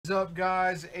up,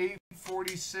 guys.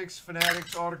 846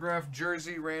 Fanatics autograph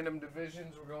jersey, random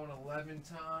divisions. We're going 11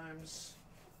 times.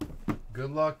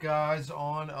 Good luck, guys,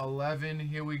 on 11.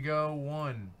 Here we go.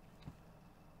 1,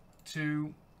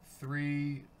 2,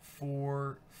 3,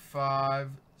 4, 5,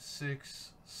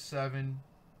 6, 7,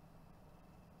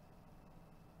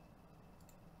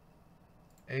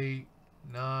 8,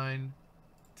 9,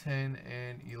 10,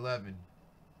 and 11.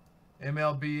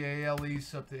 MLB, AL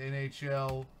East up to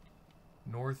NHL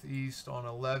Northeast on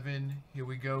 11. Here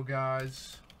we go,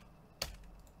 guys.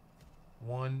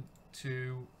 1,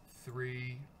 2,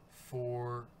 3,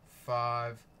 4,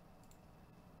 5,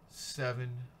 7,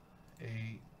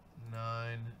 8,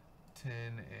 9, 10,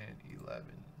 and 11.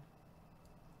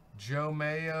 Joe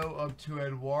Mayo up to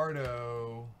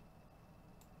Eduardo.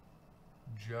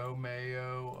 Joe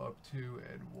Mayo up to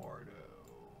Eduardo.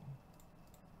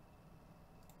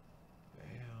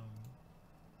 Bam.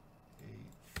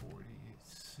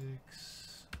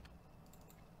 846.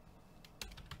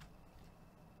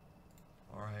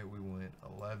 All right, we went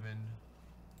 11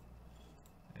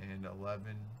 and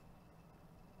 11.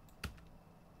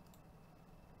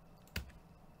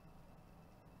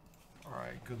 All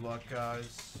right, good luck,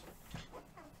 guys.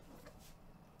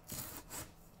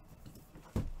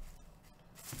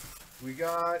 We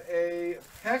got a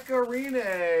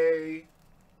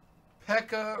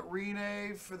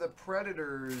Pecorine for the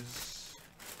Predators.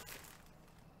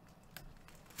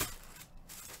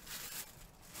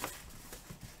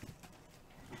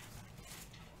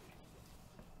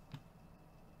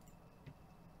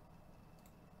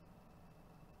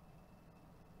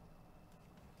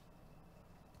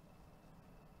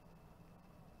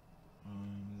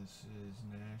 This is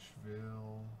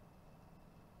Nashville.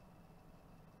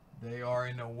 They are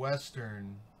in the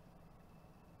Western.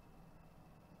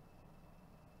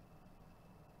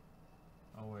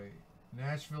 Oh, wait.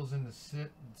 Nashville's in the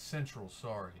Central,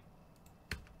 sorry.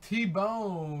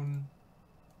 T-Bone.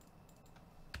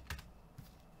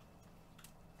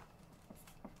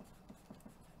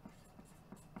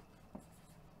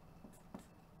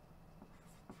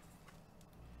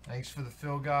 Thanks for the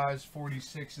fill, guys.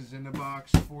 46 is in the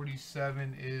box.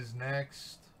 47 is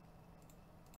next.